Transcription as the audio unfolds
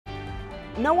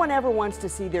No one ever wants to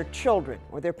see their children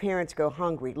or their parents go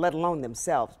hungry, let alone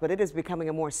themselves, but it is becoming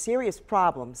a more serious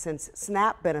problem since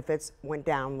SNAP benefits went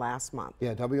down last month.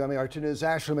 Yeah, WMAR2 News'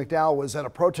 Ashley McDowell was at a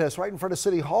protest right in front of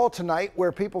City Hall tonight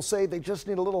where people say they just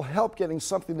need a little help getting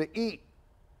something to eat.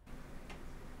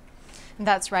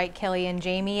 That's right, Kelly and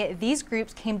Jamie. These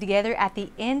groups came together at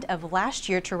the end of last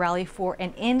year to rally for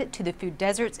an end to the food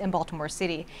deserts in Baltimore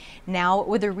City. Now,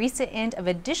 with the recent end of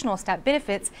additional SNAP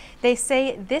benefits, they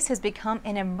say this has become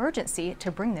an emergency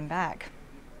to bring them back.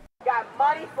 Got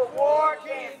money for war,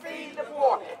 can't feed the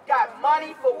poor. Got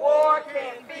money for war,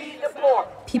 can't feed the poor.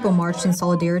 People marched in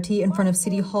solidarity in front of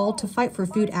City Hall to fight for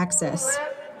food access.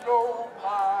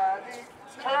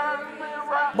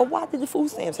 But why did the food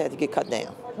stamps have to get cut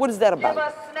down? What is that about? Give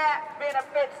us SNAP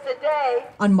benefits today.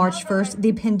 On March 1st,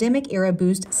 the pandemic-era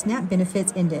boost SNAP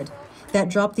benefits ended. That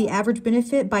dropped the average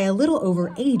benefit by a little over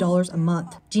 $80 a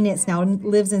month. Jeanette Snowden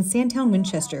lives in Sandtown,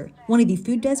 Winchester, one of the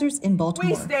food deserts in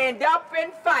Baltimore. We stand up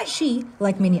and fight. She,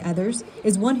 like many others,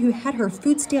 is one who had her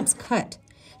food stamps cut.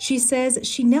 She says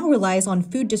she now relies on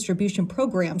food distribution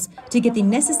programs to get the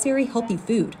necessary healthy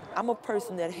food. I'm a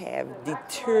person that have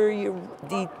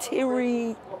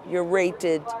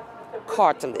deteriorated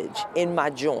cartilage in my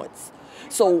joints.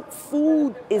 So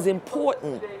food is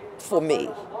important for me,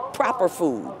 proper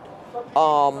food,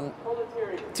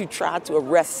 to try to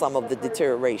arrest some of the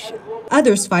deterioration.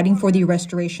 Others fighting for the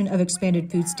restoration of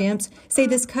expanded food stamps say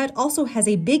this cut also has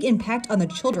a big impact on the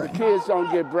children. Kids don't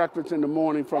get breakfast in the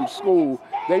morning from school.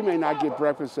 They may not get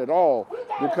breakfast at all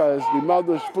because the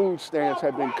mother's food stamps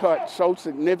have been cut so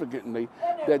significantly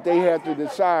that they have to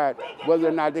decide whether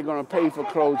or not they're going to pay for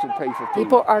clothes and pay for food.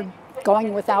 People are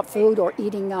going without food or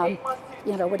eating,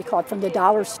 from the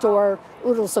dollar store,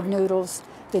 oodles of noodles.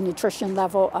 The nutrition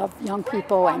level of young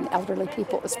people and elderly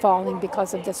people is falling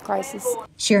because of this crisis.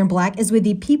 Sharon Black is with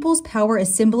the People's Power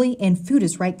Assembly and Food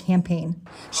is Right campaign.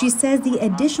 She says the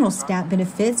additional SNAP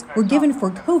benefits were given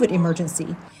for COVID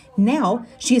emergency. Now,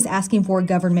 she is asking for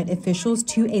government officials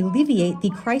to alleviate the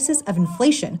crisis of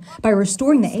inflation by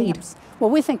restoring the aid.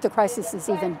 Well, we think the crisis is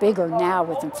even bigger now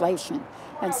with inflation,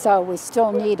 and so we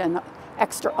still need an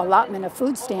extra allotment of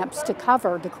food stamps to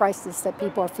cover the crisis that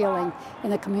people are feeling in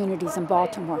the communities in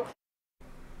Baltimore.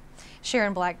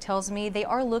 Sharon Black tells me they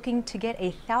are looking to get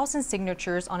 1,000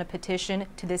 signatures on a petition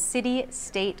to the city,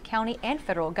 state, county, and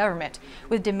federal government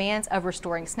with demands of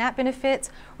restoring SNAP benefits,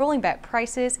 rolling back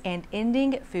prices, and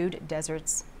ending food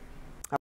deserts.